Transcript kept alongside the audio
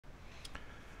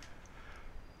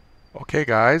Okay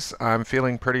guys, I'm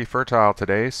feeling pretty fertile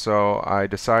today, so I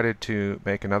decided to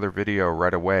make another video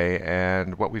right away.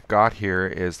 And what we've got here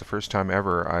is the first time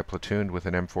ever I platooned with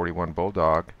an M41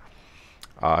 Bulldog.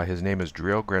 His name is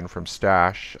Drealgrin from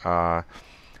Stash.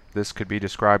 This could be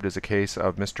described as a case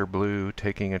of Mr. Blue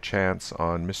taking a chance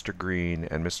on Mr. Green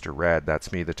and Mr. Red.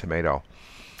 That's me, the tomato.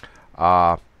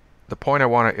 Uh, the point I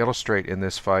want to illustrate in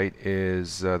this fight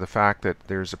is the fact that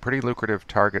there's a pretty lucrative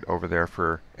target over there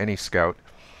for any scout.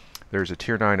 There's a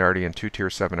Tier 9 arty and two Tier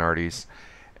 7 arties,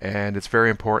 and it's very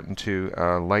important to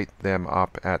light them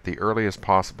up at the earliest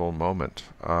possible moment.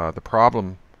 The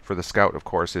problem for the scout, of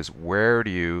course, is where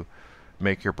do you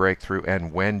make your breakthrough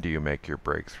and when do you make your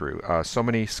breakthrough. So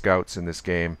many scouts in this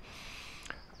game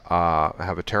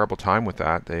have a terrible time with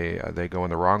that. They go in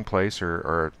the wrong place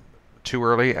or too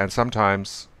early and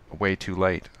sometimes way too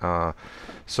late.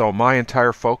 So my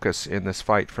entire focus in this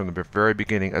fight from the very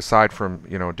beginning, aside from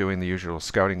doing the usual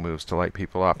scouting moves to light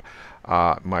people up,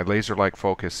 my laser-like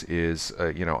focus is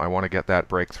I want to get that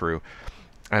breakthrough.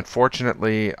 And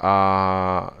fortunately,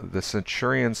 the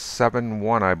Centurion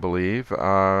 7-1, I believe,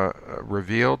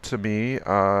 revealed to me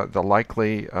the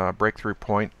likely breakthrough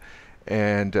point,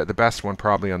 and the best one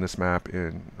probably on this map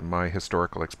in my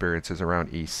historical experience is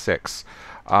around E6.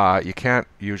 You can't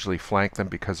usually flank them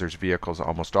because there's vehicles.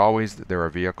 Almost always there are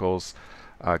vehicles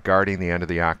guarding the end of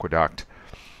the aqueduct.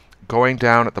 Going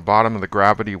down at the bottom of the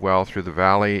gravity well through the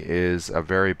valley is a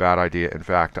very bad idea. In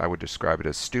fact, I would describe it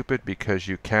as stupid because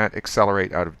you can't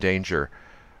accelerate out of danger.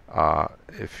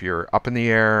 If you're up in the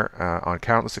air on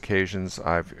countless occasions,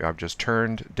 I've just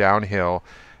turned downhill,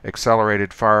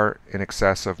 accelerated far in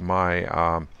excess of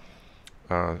my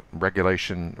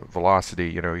regulation velocity.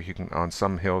 You can, on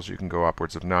some hills you can go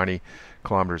upwards of 90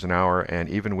 kilometers an hour, and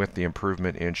even with the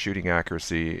improvement in shooting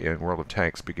accuracy in World of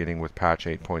Tanks, beginning with patch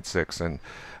 8.6 and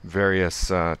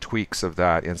various tweaks of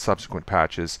that in subsequent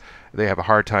patches, they have a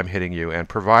hard time hitting you. And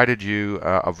provided you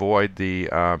avoid the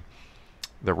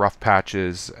rough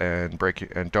patches and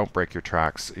don't break your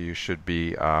tracks, you should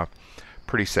be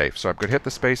pretty safe. So I'm going to hit the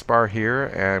space bar here,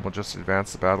 and we'll just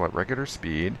advance the battle at regular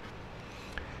speed.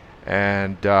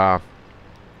 And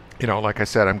like I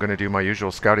said, I'm going to do my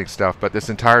usual scouting stuff, but this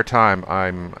entire time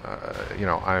I'm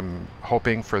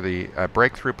hoping for the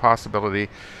breakthrough possibility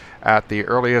at the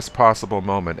earliest possible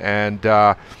moment. And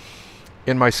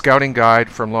in my scouting guide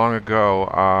from long ago,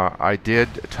 I did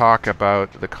talk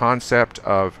about the concept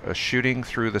of shooting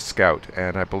through the scout,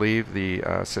 and I believe the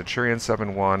Centurion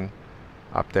 7-1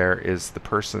 up there is the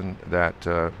person that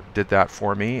did that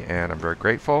for me, and I'm very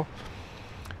grateful.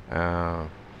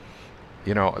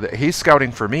 He's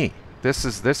scouting for me. This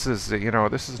is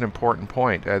an important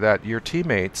point, that your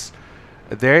teammates,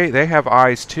 they have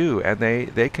eyes too, and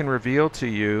they can reveal to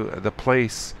you the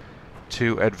place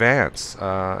to advance.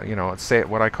 It's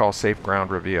what I call safe ground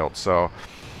revealed. So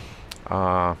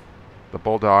the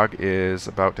Bulldog is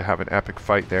about to have an epic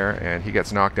fight there, and he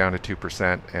gets knocked down to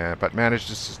 2%, but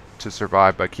manages to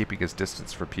survive by keeping his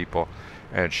distance from people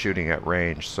and shooting at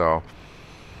range. So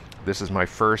this is my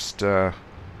first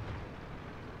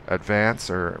advance,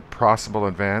 or possible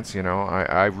advance.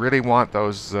 I really want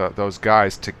those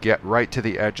guys to get right to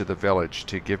the edge of the village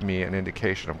to give me an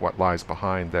indication of what lies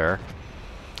behind there.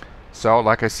 So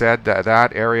like I said,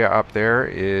 that area up there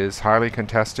is highly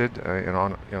contested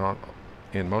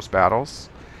in most battles,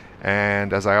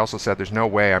 and as I also said, there's no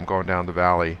way I'm going down the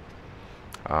valley.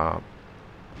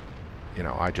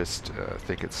 I just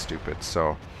think it's stupid.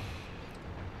 So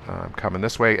I'm coming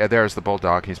this way. There's the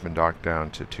Bulldog. He's been knocked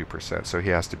down to 2%, so he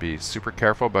has to be super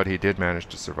careful, but he did manage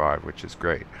to survive, which is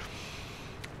great.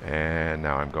 And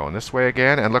now I'm going this way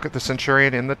again, and look at the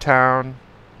Centurion in the town.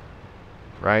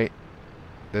 Right?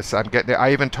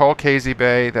 I even told KZ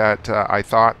Bay that I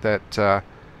thought that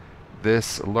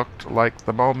this looked like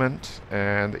the moment,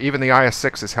 and even the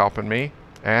IS-6 is helping me,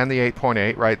 and the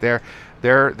 8.8 right there.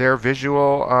 Their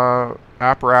visual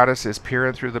apparatus is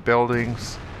peering through the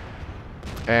buildings.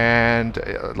 And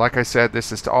like I said,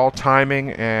 this is all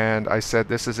timing, and I said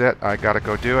this is it, I gotta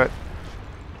go do it,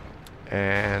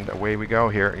 and away we go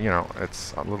here.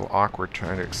 It's a little awkward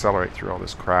trying to accelerate through all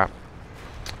this crap.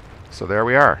 So there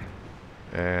we are,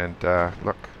 and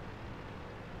look,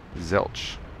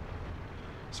 zilch.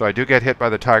 So I do get hit by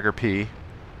the Tiger P,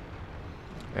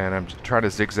 and I'm trying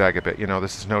to zigzag a bit.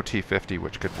 This is no T-50,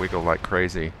 which could wiggle like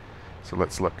crazy. So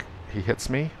let's look. He hits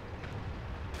me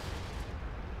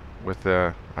with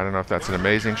I don't know if that's an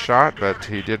amazing shot, but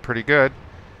he did pretty good.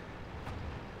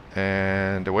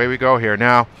 And away we go here.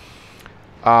 Now,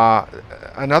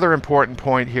 another important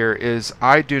point here is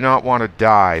I do not want to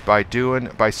die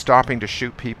by stopping to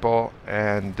shoot people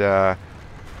and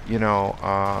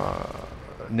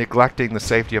neglecting the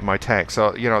safety of my tank.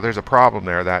 So, you know, there's a problem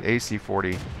there. That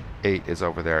AC-48 is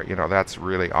over there. You know, that's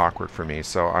really awkward for me.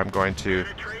 So I'm going to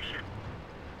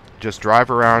just drive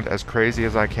around as crazy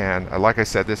as I can. Like I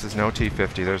said, this is no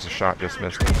T-50. There's a shot just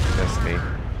missed me.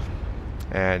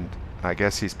 And I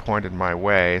guess he's pointed my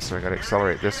way, so I got to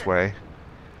accelerate this way.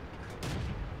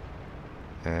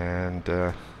 And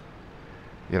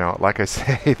you know, like I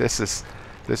say, this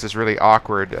is really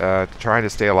awkward trying to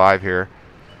stay alive here.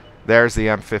 There's the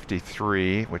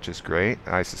M53, which is great.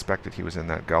 I suspected he was in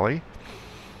that gully.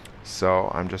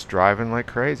 So I'm just driving like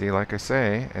crazy, like I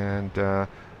say, and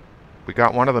we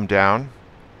got one of them down.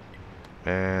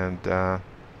 And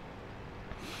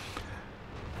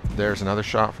there's another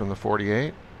shot from the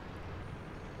 48.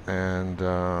 And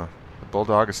the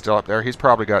Bulldog is still up there. He's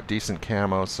probably got decent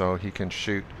camo, so he can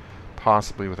shoot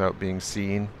possibly without being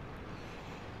seen.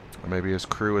 Or maybe his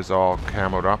crew is all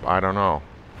camoed up. I don't know.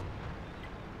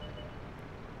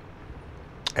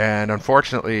 And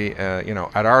unfortunately, you know,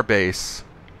 at our base,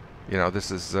 you know,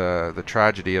 this is the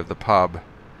tragedy of the pub.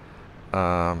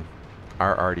 Our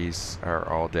arties are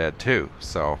all dead too.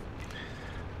 So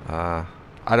I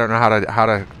don't know how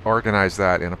to organize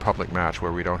that in a public match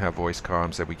where we don't have voice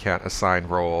comms, that we can't assign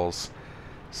roles.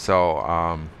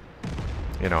 So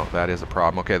you know, that is a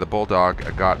problem. Okay, the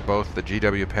Bulldog got both the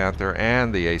GW Panther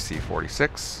and the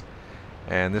AC-46,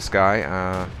 and this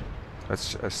guy.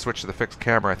 Let's switch to the fixed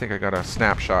camera. I think I got a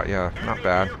snapshot. Yeah, not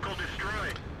bad.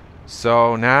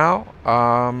 So now,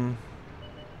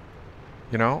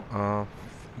 you know,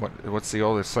 what's the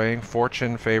oldest saying?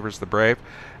 Fortune favors the brave.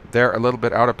 They're a little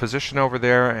bit out of position over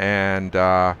there, and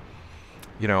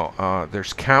you know,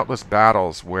 there's countless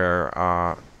battles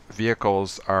where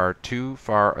vehicles are too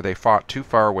far. They fought too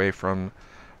far away from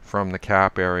the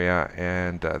cap area,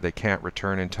 and they can't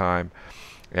return in time.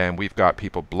 And we've got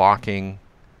people blocking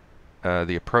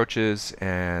the approaches,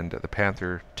 and the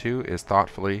Panther 2 is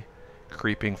thoughtfully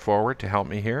creeping forward to help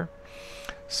me here.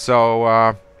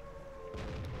 So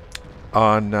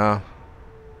on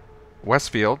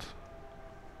Westfield,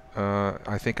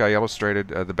 I think I illustrated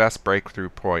the best breakthrough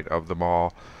point of them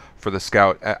all for the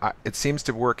Scout. It seems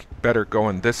to work better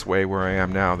going this way where I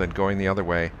am now than going the other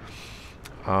way.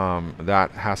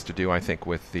 That has to do, I think,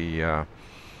 with the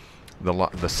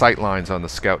sight lines on the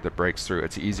Scout that breaks through.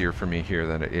 It's easier for me here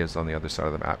than it is on the other side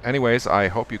of the map. Anyways, I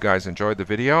hope you guys enjoyed the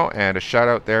video, and a shout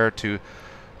out there to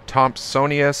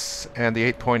thompsonius and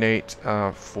the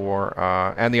 8.8 for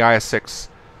and the IS-6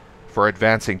 for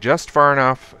advancing just far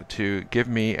enough to give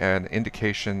me an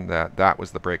indication that that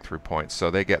was the breakthrough point. So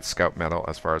they get Scout medal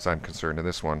as far as I'm concerned in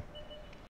this one.